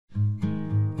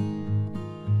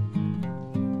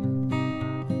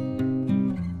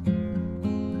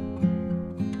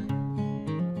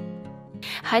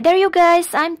Hi there you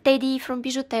guys, I'm Teddy from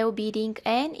BijuTeo Beading,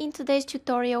 and in today's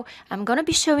tutorial I'm gonna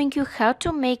be showing you how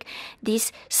to make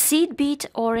these seed bead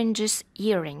oranges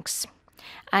earrings.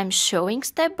 I'm showing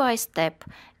step by step,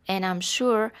 and I'm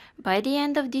sure by the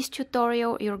end of this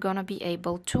tutorial you're gonna be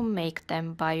able to make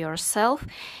them by yourself.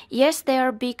 Yes, they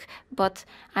are big, but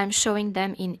I'm showing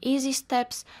them in easy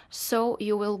steps, so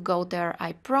you will go there,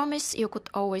 I promise. You could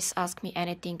always ask me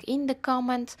anything in the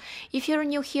comments. If you're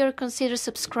new here, consider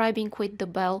subscribing with the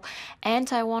bell,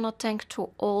 and I want to thank to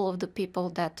all of the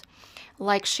people that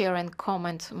like, share and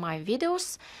comment my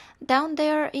videos. Down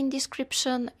there in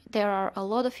description there are a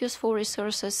lot of useful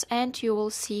resources, and you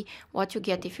will see what you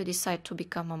get if you decide to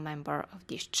become a member of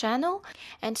this channel.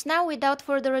 And now, without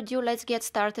further ado, let's get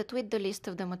started with the list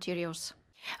of the materials.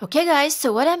 Okay guys,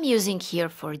 so what I'm using here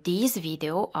for this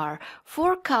video are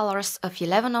 4 colors of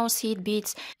 11/0 seed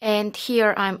beads, and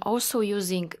here I'm also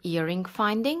using earring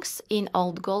findings in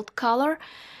old gold color.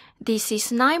 This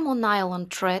is Nymo Nylon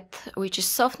Thread, which is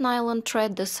soft nylon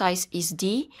thread. The size is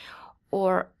D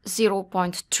or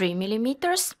 0.3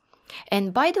 millimeters.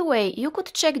 And by the way, you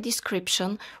could check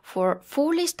description for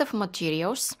full list of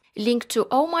materials, link to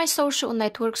all my social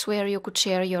networks where you could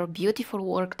share your beautiful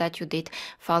work that you did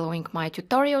following my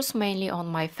tutorials, mainly on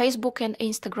my Facebook and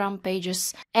Instagram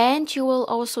pages. And you will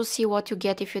also see what you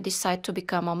get if you decide to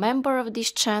become a member of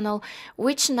this channel,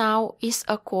 which now is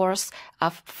a course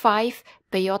of 5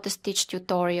 peyote stitch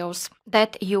tutorials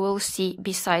that you will see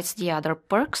besides the other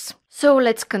perks. So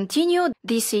let's continue.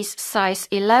 This is size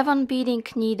 11 beading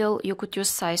needle. You could use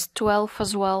size 12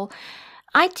 as well.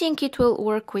 I think it will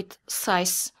work with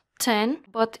size 10,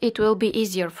 but it will be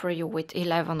easier for you with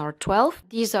 11 or 12.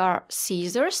 These are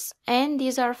scissors, and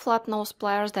these are flat nose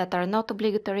pliers that are not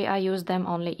obligatory. I use them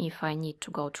only if I need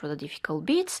to go through the difficult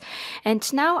beads.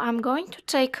 And now I'm going to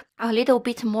take a little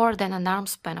bit more than an arm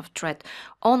span of thread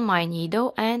on my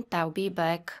needle, and I'll be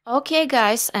back. Okay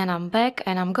guys, and I'm back,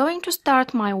 and I'm going to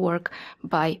start my work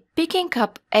by picking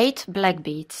up 8 black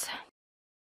beads.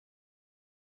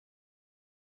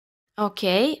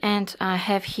 Okay, and I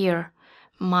have here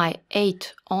my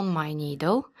 8 on my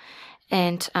needle,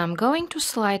 and I'm going to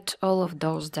slide all of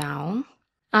those down.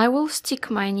 I will stick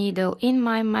my needle in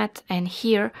my mat, and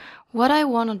here what I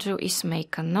want to do is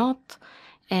make a knot,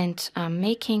 and I'm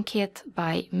making it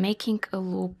by making a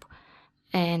loop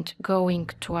and going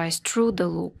twice through the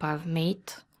loop I've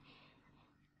made.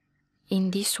 In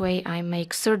this way I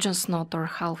make surgeon's knot or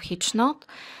half hitch knot.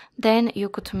 Then you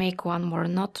could make one more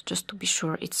knot just to be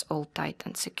sure it's all tight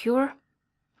and secure.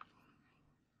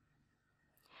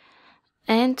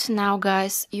 And now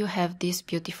guys, you have this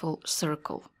beautiful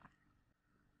circle.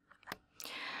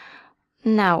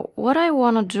 Now what I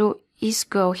want to do is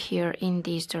go here in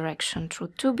this direction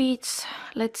through 2 beads,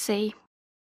 let's say.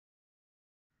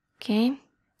 Okay,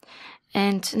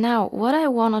 and now what I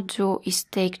want to do is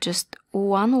take just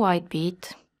 1 white bead,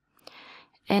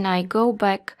 and I go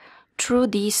back through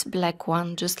this black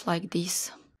one just like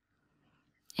this,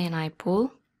 and I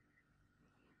pull.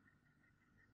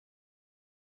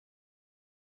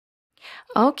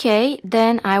 Okay,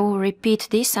 then I will repeat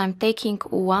this. I'm taking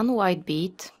 1 white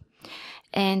bead,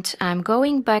 and I'm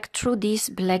going back through this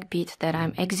black bead that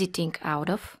I'm exiting out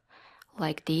of,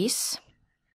 like this.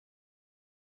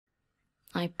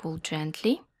 I pull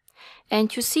gently,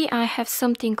 and you see I have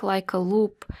something like a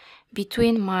loop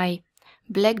between my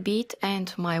black bead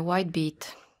and my white bead.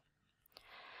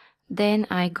 Then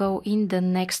I go in the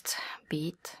next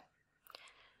bead,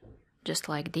 just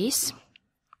like this,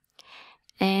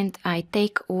 and I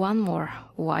take 1 more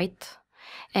white.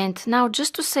 And now,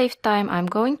 just to save time, I'm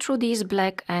going through this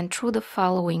black and through the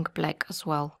following black as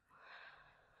well,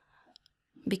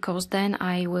 because then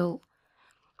I will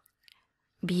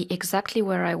be exactly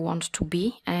where I want to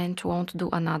be and won't do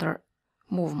another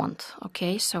movement.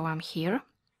 Okay, so I'm here,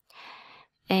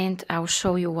 and I'll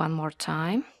show you one more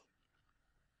time.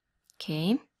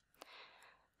 Okay,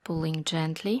 pulling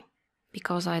gently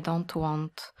because I don't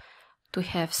want to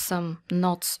have some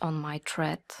knots on my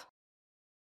thread.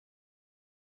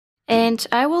 And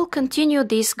I will continue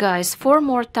this guys 4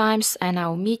 more times, and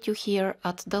I'll meet you here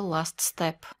at the last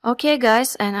step. Okay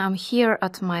guys, and I'm here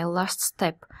at my last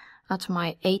step, at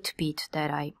my 8 bead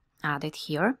that I added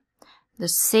here. The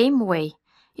same way.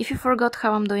 If you forgot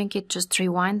how I'm doing it, just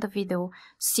rewind the video,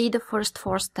 see the first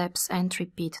 4 steps and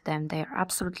repeat them. They're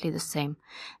absolutely the same.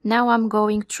 Now I'm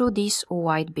going through this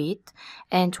white bead,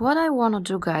 and what I want to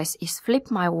do guys is flip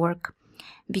my work,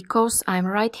 because I'm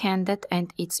right-handed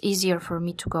and it's easier for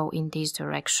me to go in this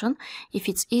direction. If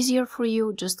it's easier for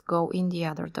you, just go in the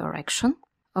other direction.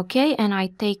 Okay, and I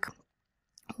take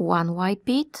 1 white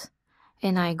bead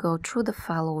and I go through the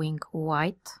following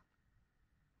white,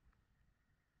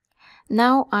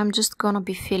 Now I'm just gonna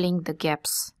be filling the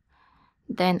gaps.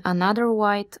 Then another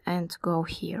white and go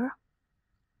here.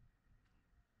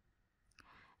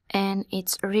 And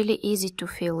it's really easy to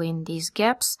fill in these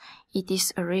gaps. It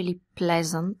is a really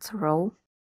pleasant row.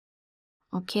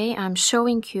 Okay, I'm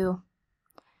showing you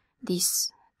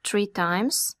this 3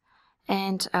 times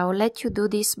and I'll let you do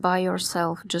this by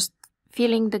yourself, just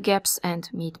filling the gaps and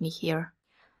meet me here.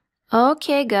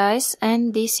 Okay guys,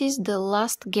 and this is the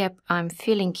last gap I'm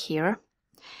filling here.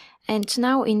 And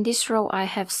now in this row I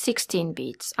have 16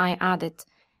 beads. I added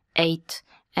 8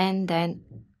 and then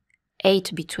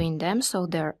 8 between them, so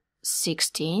they're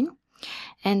 16.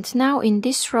 And now in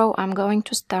this row I'm going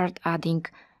to start adding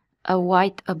a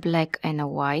white, a black and a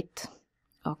white.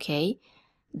 Okay,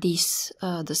 this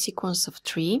the sequence of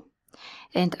 3.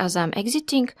 And as I'm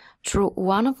exiting through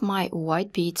one of my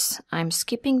white beads, I'm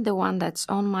skipping the one that's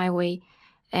on my way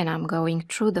and I'm going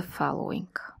through the following.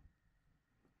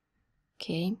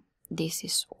 Okay, this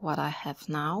is what I have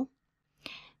now.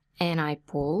 And I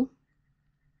pull.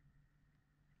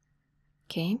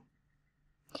 Okay.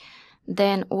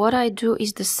 Then what I do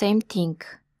is the same thing.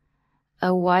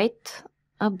 A white,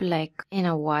 a black and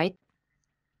a white.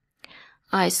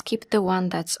 I skip the one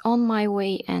that's on my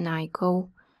way and I go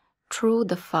through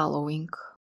the following.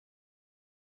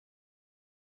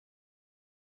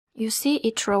 You see,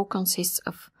 each row consists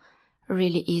of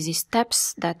really easy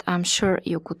steps that I'm sure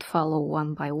you could follow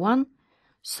one by one,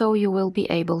 so you will be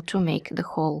able to make the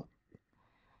whole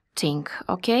thing.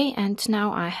 Okay, and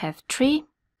now I have 3,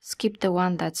 skip the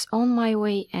one that's on my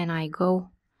way and I go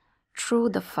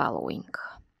through the following.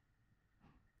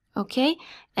 Okay,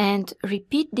 and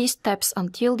repeat these steps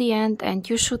until the end and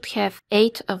you should have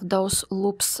 8 of those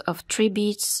loops of 3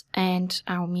 beads and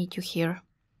I'll meet you here.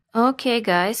 Okay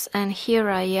guys, and here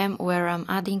I am where I'm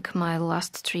adding my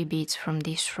last 3 beads from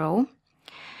this row.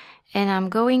 And I'm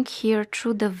going here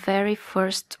through the very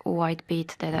first white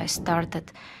bead that I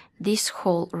started this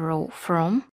whole row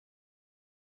from.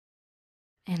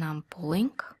 And I'm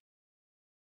pulling.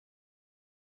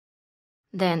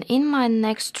 Then in my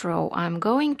next row, I'm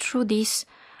going through this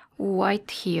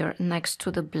white here next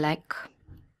to the black.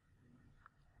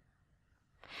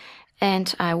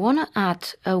 And I want to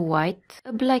add a white,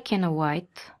 a black and a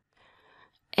white.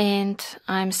 And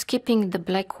I'm skipping the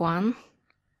black one.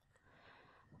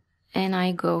 And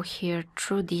I go here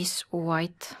through this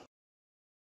white.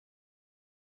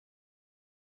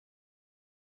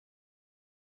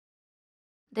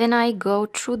 Then I go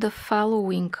through the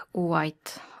following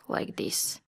white like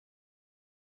this.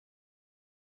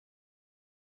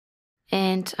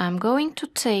 And I'm going to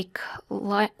take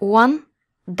one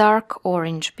dark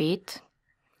orange bead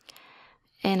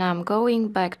and I'm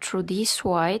going back through this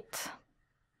white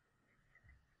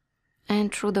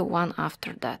and through the one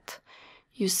after that.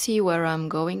 You see where I'm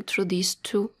going through these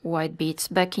 2 white beads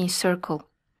back in circle.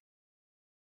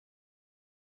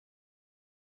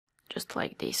 Just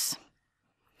like this.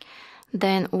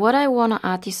 Then what I want to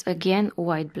add is again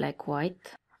white, black,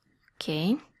 white.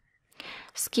 Okay.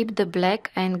 Skip the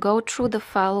black and go through the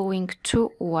following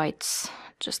 2 whites,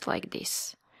 just like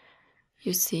this.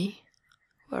 You see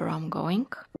where I'm going.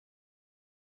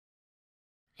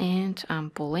 And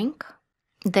I'm pulling.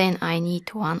 Then I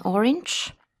need 1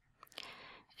 orange.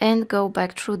 And go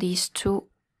back through these 2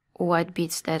 white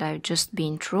beads that I've just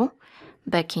been through,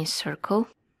 back in circle.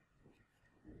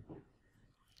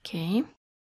 Okay.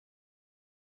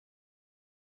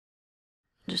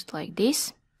 Just like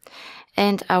this.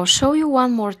 And I'll show you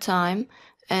one more time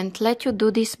and let you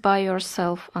do this by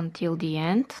yourself until the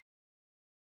end.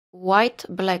 White,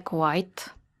 black, white.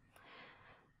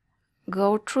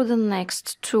 Go through the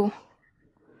next 2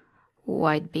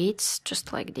 white beads,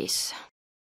 just like this.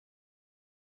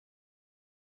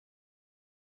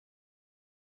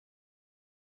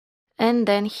 And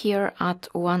then here add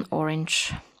 1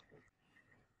 orange.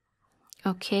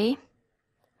 Okay.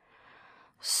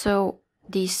 So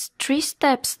these 3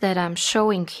 steps that I'm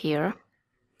showing here,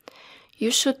 you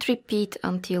should repeat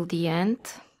until the end.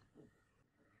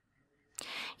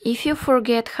 If you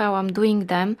forget how I'm doing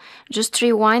them, just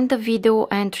rewind the video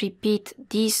and repeat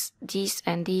these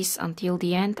and these until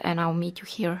the end and I'll meet you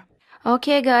here.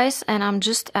 Okay guys, and I'm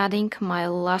just adding my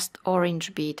last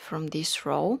orange bead from this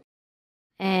row.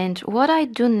 And what I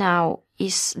do now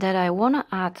is that I want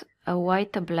to add a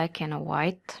white, a black and a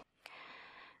white.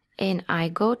 And I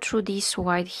go through this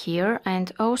white here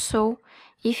and also,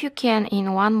 if you can,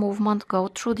 in one movement go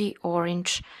through the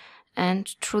orange and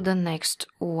through the next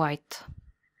white.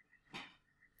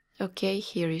 Okay,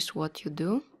 here is what you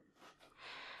do.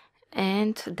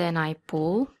 And then I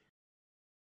pull.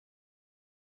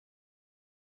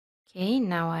 Okay,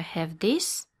 now I have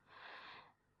this.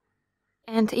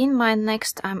 And in my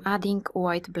next I'm adding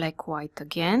white, black, white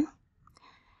again,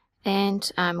 and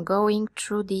I'm going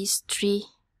through these 3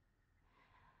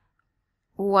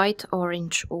 white,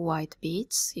 orange, white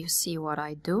beads. You see what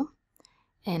I do,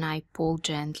 and I pull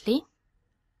gently.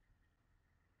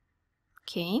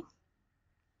 Okay,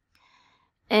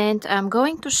 and I'm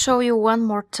going to show you one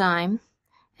more time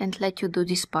and let you do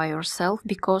this by yourself,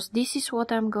 because this is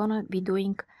what I'm gonna be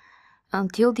doing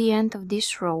until the end of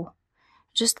this row.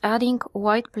 Just adding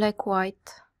white, black, white,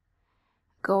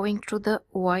 going through the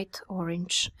white,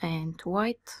 orange and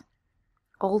white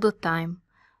all the time,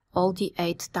 all the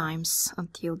 8 times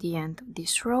until the end of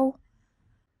this row.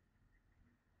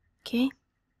 Okay,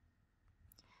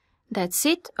 that's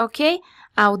it. Okay,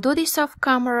 I'll do this off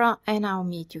camera and I'll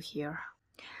meet you here.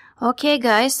 Okay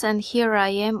guys, and here I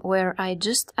am where I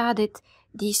just added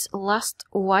this last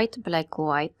white, black,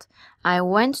 white. I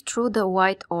went through the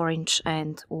white, orange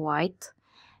and white,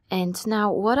 and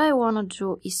now what I want to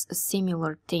do is a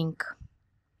similar thing.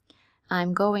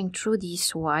 I'm going through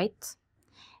this white,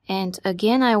 and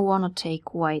again I want to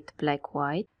take white, black,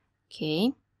 white.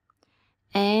 Okay,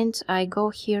 and I go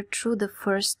here through the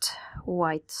first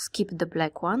white, skip the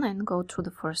black one and go through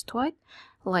the first white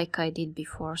like I did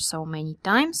before so many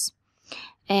times.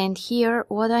 And here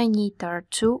what I need are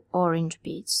 2 orange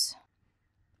beads.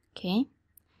 Okay,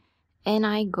 and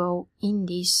I go in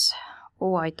this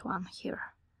white one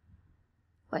here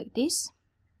like this.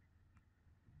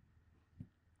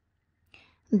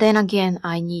 Then again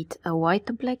I need a white,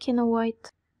 a black and a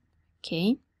white.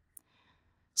 Okay,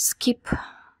 skip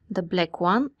the black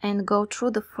one and go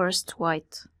through the first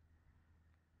white.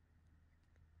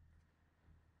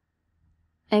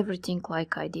 Everything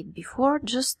like I did before,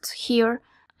 just here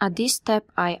at this step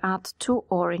I add 2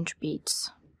 orange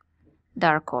beads,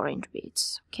 dark orange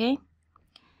beads. Okay,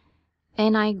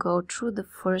 and I go through the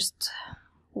first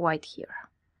white here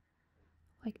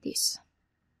like this.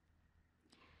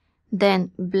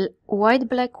 Then white,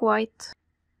 black, white,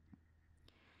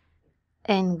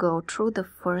 and go through the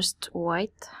first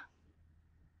white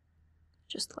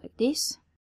just like this,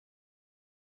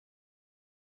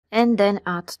 and then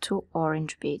add 2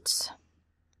 orange beads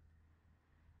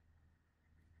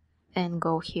and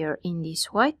go here in this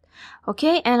white.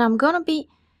 Okay, and I'm gonna be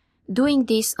doing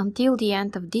this until the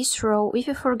end of this row. If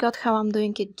you forgot how I'm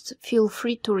doing it, feel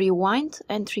free to rewind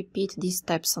and repeat these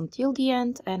steps until the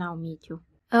end, and I'll meet you.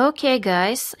 Okay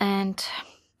guys, and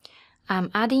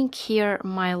I'm adding here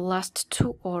my last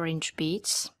 2 orange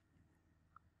beads,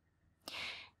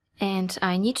 and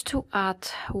I need to add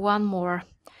 1 more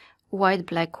white,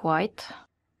 black, white.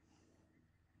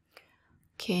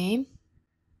 Okay,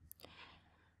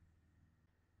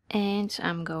 and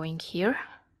I'm going here.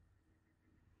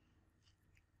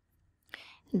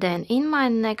 Then in my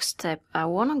next step I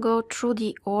want to go through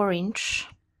the orange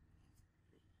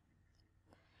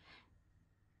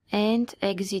and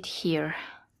exit here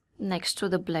next to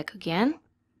the black again.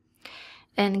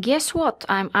 And guess what?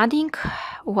 I'm adding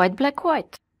white, black,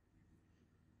 white.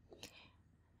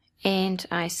 And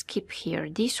I skip here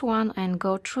this one and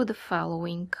go through the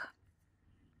following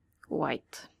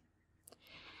white.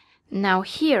 Now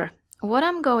here what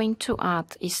I'm going to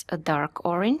add is a dark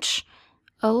orange,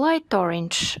 a light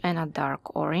orange and a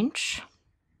dark orange.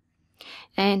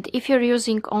 And if you're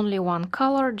using only one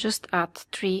color, just add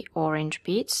 3 orange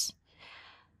beads.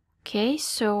 Okay,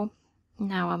 so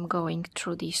now I'm going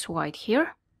through this white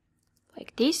here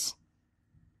like this,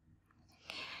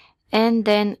 and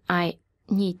then I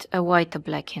need a white, a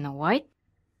black and a white.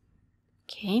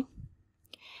 Okay,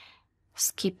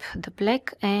 skip the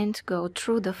black and go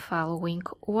through the following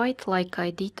white like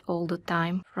I did all the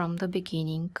time from the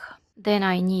beginning. Then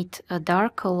I need a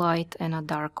dark, a light and a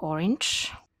dark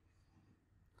orange.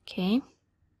 Okay,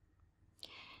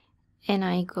 and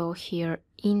I go here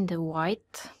in the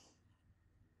white.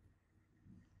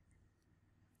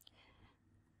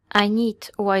 I need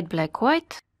white, black,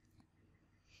 white,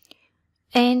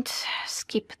 and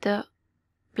skip the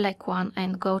black one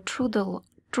and go through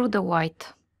the white.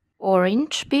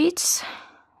 Orange beads,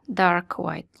 dark,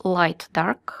 white, light,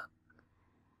 dark,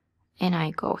 and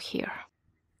I go here.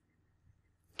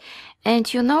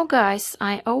 And you know guys,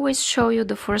 I always show you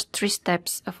the first 3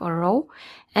 steps of a row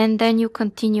and then you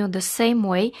continue the same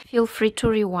way. Feel free to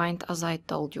rewind as I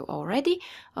told you already.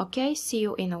 Okay, see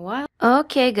you in a while.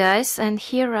 Okay guys, and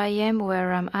here I am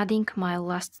where I'm adding my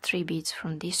last 3 beads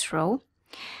from this row.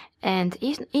 And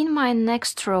in my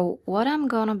next row, what I'm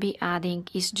gonna be adding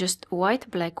is just white,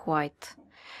 black, white.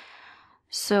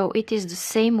 So it is the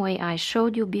same way I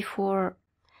showed you before.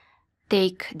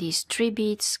 Take these 3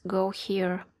 beads, go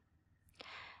here,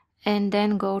 and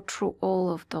then go through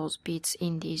all of those beads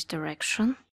in this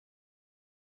direction,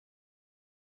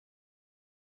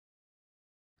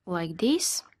 like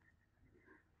this,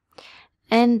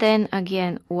 and then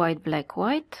again white, black,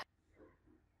 white.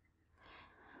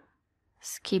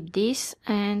 Skip this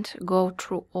and go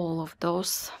through all of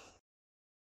those.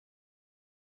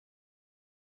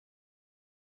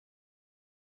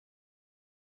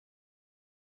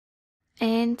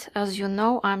 And as you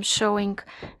know, I'm showing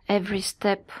every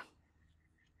step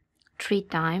 3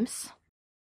 times.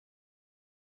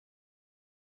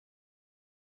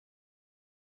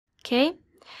 Okay,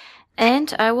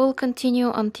 and I will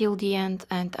continue until the end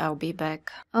and I'll be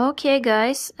back. Okay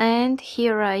guys, and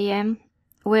here I am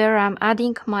where I'm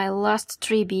adding my last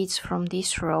 3 beads from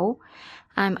this row.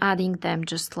 I'm adding them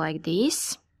just like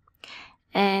this.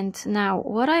 And now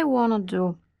what I want to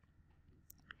do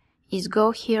is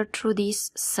go here through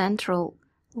this central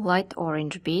light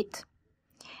orange bead,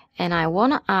 and I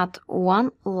want to add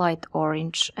 1 light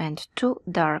orange and 2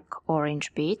 dark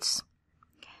orange beads,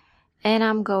 and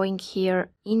I'm going here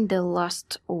in the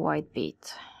last white bead,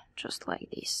 just like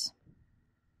this.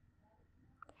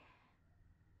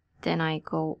 Then I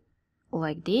go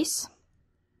like this,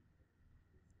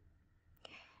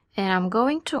 and I'm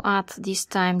going to add this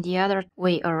time the other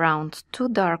way around 2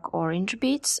 dark orange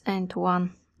beads and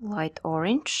 1 light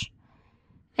orange,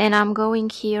 and I'm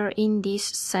going here in this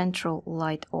central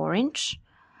light orange.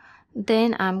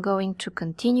 Then I'm going to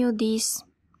continue this,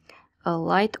 a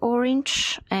light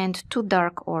orange and 2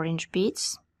 dark orange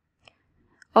beads.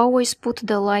 Always put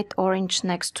the light orange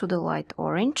next to the light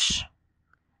orange.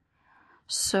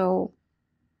 So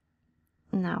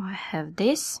now I have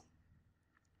this.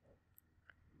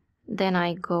 Then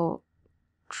I go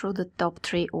through the top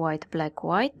 3 white, black,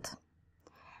 white,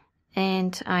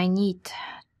 and I need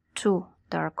 2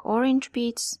 dark orange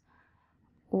beads,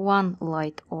 1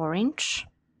 light orange,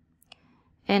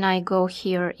 and I go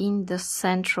here in the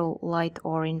central light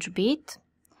orange bead,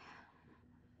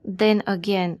 then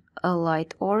again a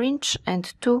light orange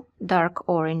and 2 dark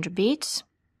orange beads,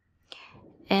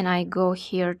 and I go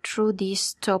here through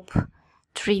these top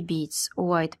 3 beads,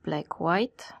 white, black,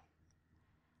 white,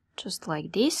 just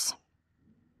like this.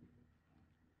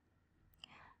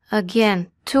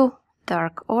 Again 2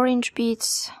 dark orange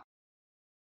beads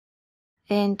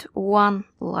and 1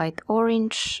 light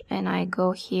orange, and I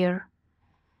go here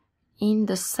in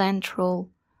the central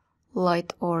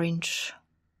light orange.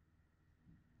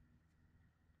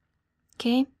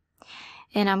 Okay,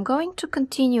 and I'm going to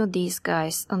continue these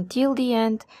guys until the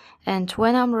end, and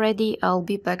when I'm ready I'll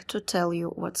be back to tell you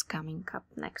what's coming up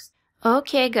next.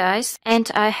 Okay guys, and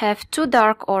I have 2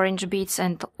 dark orange beads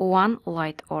and 1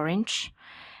 light orange,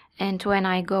 and when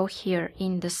I go here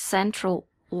in the central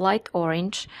light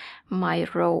orange, my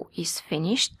row is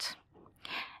finished.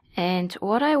 And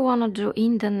what I want to do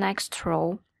in the next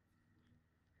row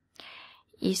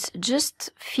is just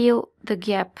fill the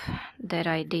gap that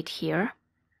I did here.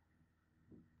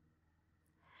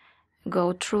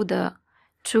 Go through the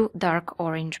 2 dark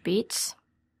orange beads,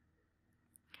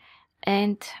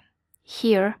 and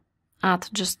here add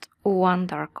just 1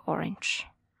 dark orange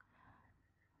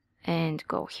and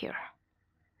go here.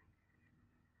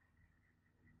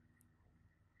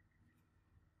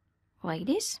 Like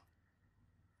this.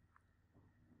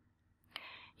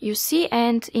 You see,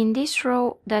 and in this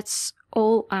row, that's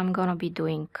all I'm gonna be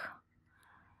doing.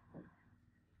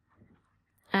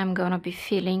 I'm gonna be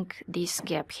filling this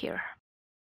gap here.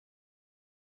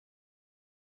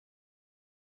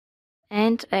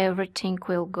 And everything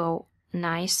will go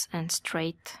nice and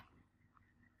straight.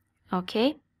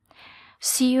 Okay?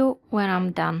 See you when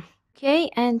I'm done. Okay,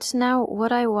 and now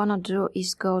what I wanna do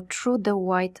is go through the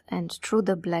white and through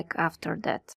the black after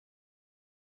that.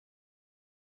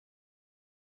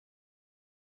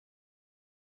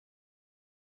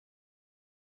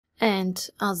 And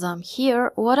as I'm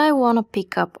here, what I want to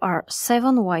pick up are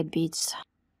 7 white beads.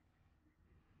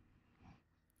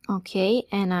 Okay,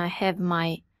 and I have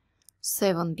my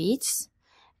 7 beads,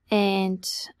 and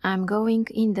I'm going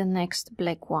in the next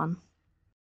black one.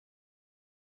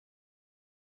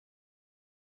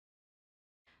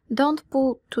 Don't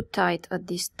pull too tight at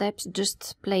these steps,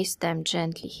 just place them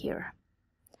gently here.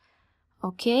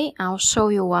 Okay, I'll show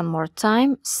you one more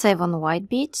time. 7 white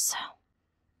beads.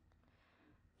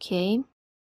 Okay,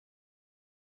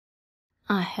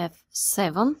 I have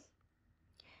 7,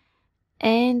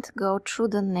 and go through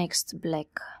the next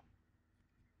black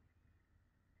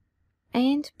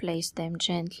and place them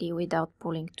gently without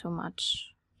pulling too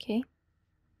much. Okay,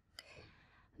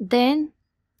 then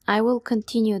I will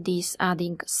continue this,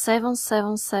 adding 7,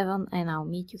 7, 7, and I'll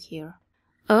meet you here.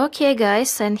 Okay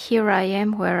guys, and here I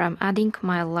am where I'm adding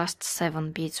my last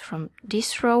 7 beads from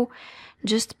this row.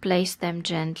 Just place them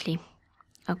gently.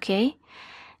 Okay,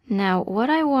 now what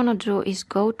I want to do is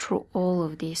go through all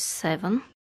of these 7,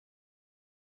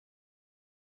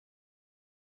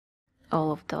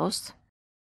 all of those,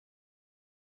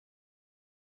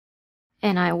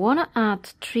 and I want to add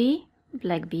 3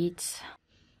 black beads.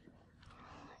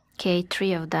 Okay,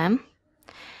 3 of them,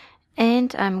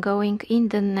 and I'm going in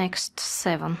the next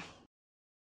 7.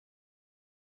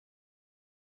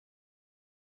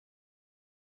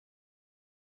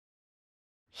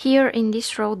 Here in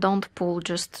this row, don't pull,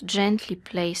 just gently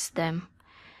place them.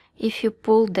 If you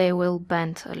pull, they will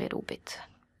bend a little bit.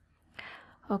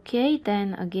 Okay,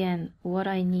 then again, what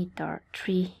I need are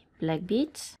 3 black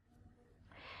beads.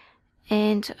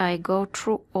 And I go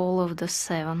through all of the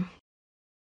 7.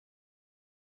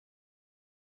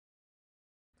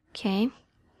 Okay.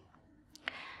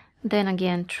 Then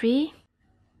again 3.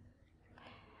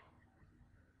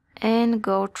 And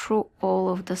go through all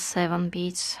of the 7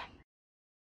 beads.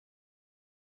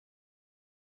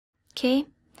 Okay,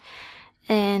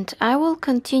 and I will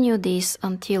continue this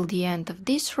until the end of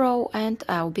this row and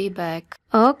I'll be back.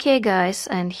 Okay guys,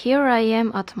 and here I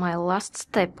am at my last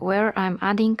step where I'm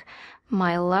adding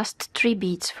my last 3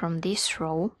 beads from this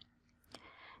row,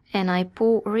 and I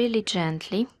pull really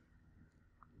gently.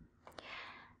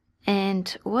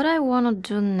 And what I want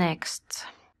to do next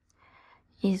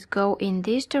is go in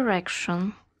this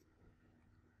direction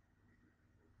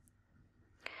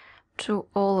to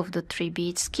all of the 3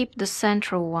 beads. Keep the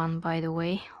central one, by the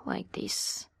way, like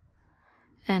this,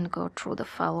 and go through the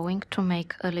following to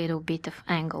make a little bit of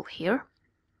angle here.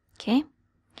 Okay,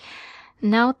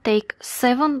 now take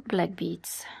 7 black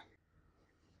beads.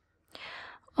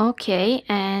 Okay,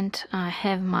 and I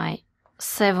have my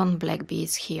 7 black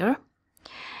beads here,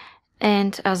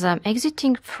 and as I'm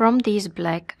exiting from this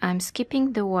black, I'm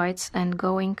skipping the whites and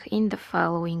going in the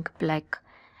following black.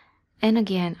 And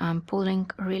again, I'm pulling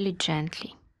really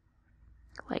gently,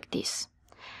 like this.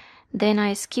 Then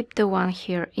I skip the one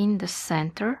here in the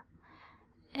center,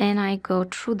 and I go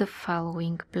through the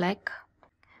following black,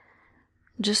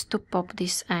 just to pop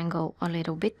this angle a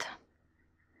little bit.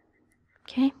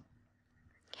 Okay.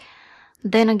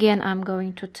 Then again, I'm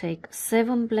going to take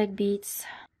 7 black beads.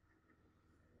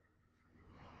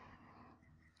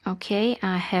 Okay,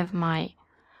 I have my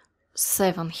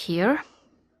 7 here.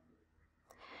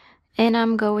 And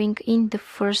I'm going in the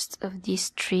first of these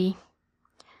 3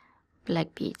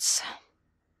 black beads,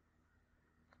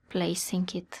 placing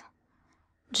it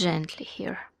gently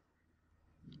here.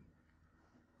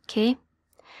 Okay,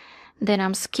 then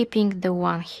I'm skipping the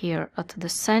one here at the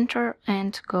center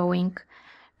and going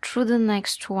through the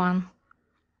next one,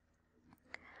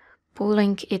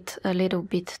 pulling it a little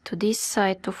bit to this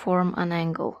side to form an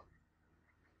angle.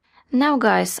 Now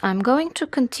guys, I'm going to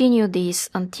continue this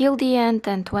until the end,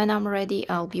 and when I'm ready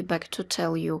I'll be back to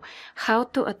tell you how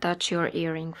to attach your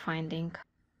earring finding.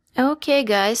 Okay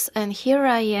guys, and here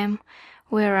I am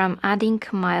where I'm adding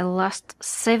my last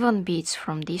 7 beads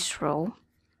from this row.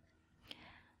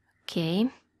 Okay,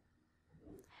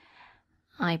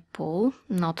 I pull,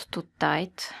 not too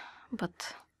tight,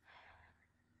 but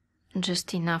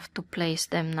just enough to place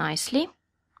them nicely.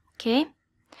 Okay.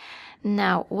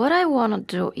 Now what I want to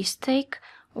do is take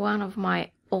one of my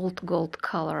old gold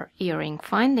color earring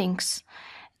findings,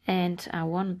 and I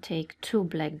want to take 2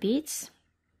 black beads.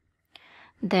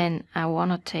 Then I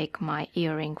want to take my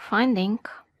earring finding,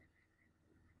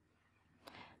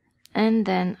 and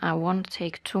then I want to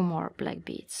take 2 more black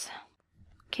beads.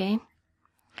 Okay,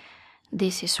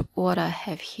 this is what I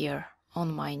have here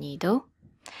on my needle,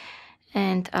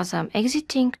 and as I'm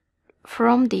exiting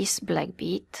from this black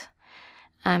bead,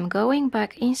 I'm going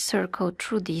back in circle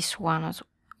through this one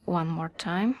more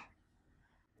time.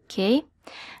 Okay,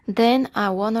 then I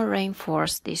want to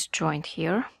reinforce this joint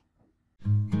here.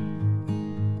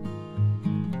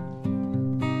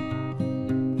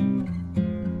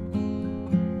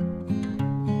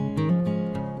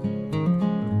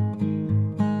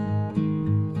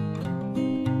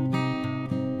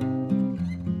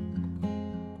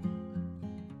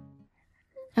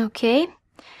 Okay,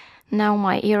 now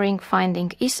my earring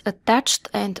finding is attached,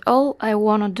 and all I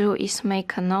want to do is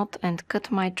make a knot and cut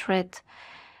my thread.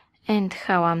 And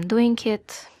how I'm doing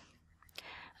it,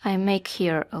 I make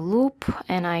here a loop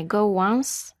and I go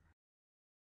once,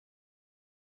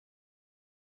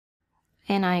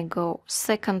 and I go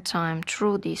second time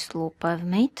through this loop I've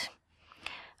made.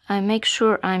 I make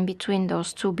sure I'm between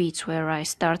those 2 beads where I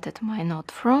started my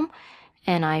knot from,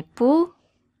 and I pull,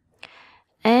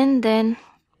 and then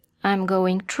I'm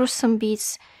going through some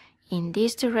beads in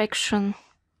this direction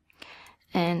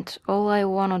and all I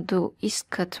want to do is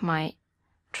cut my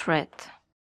thread.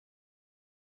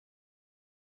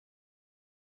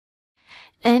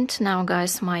 And now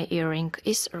guys, my earring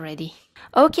is ready.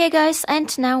 Okay guys,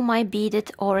 and now my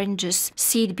beaded oranges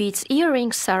seed beads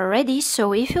earrings are ready.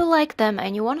 So if you like them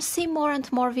and you want to see more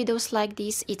and more videos like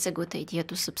this, it's a good idea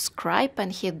to subscribe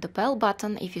and hit the bell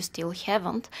button if you still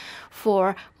haven't,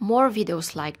 for more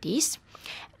videos like this.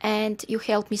 And you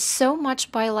help me so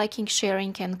much by liking,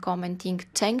 sharing and commenting.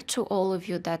 Thank to all of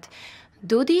you that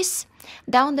do this.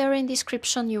 Down there in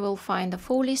description you will find a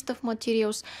full list of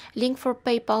materials, link for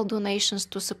PayPal donations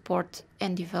to support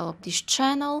and develop this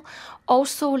channel,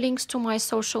 also links to my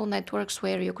social networks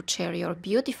where you could share your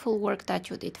beautiful work that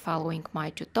you did following my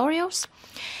tutorials,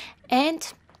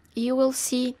 and you will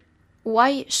see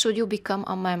why should you become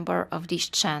a member of this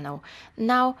channel.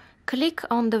 Now click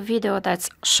on the video that's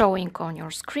showing on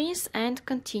your screens and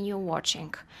continue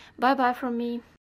watching. Bye bye from me.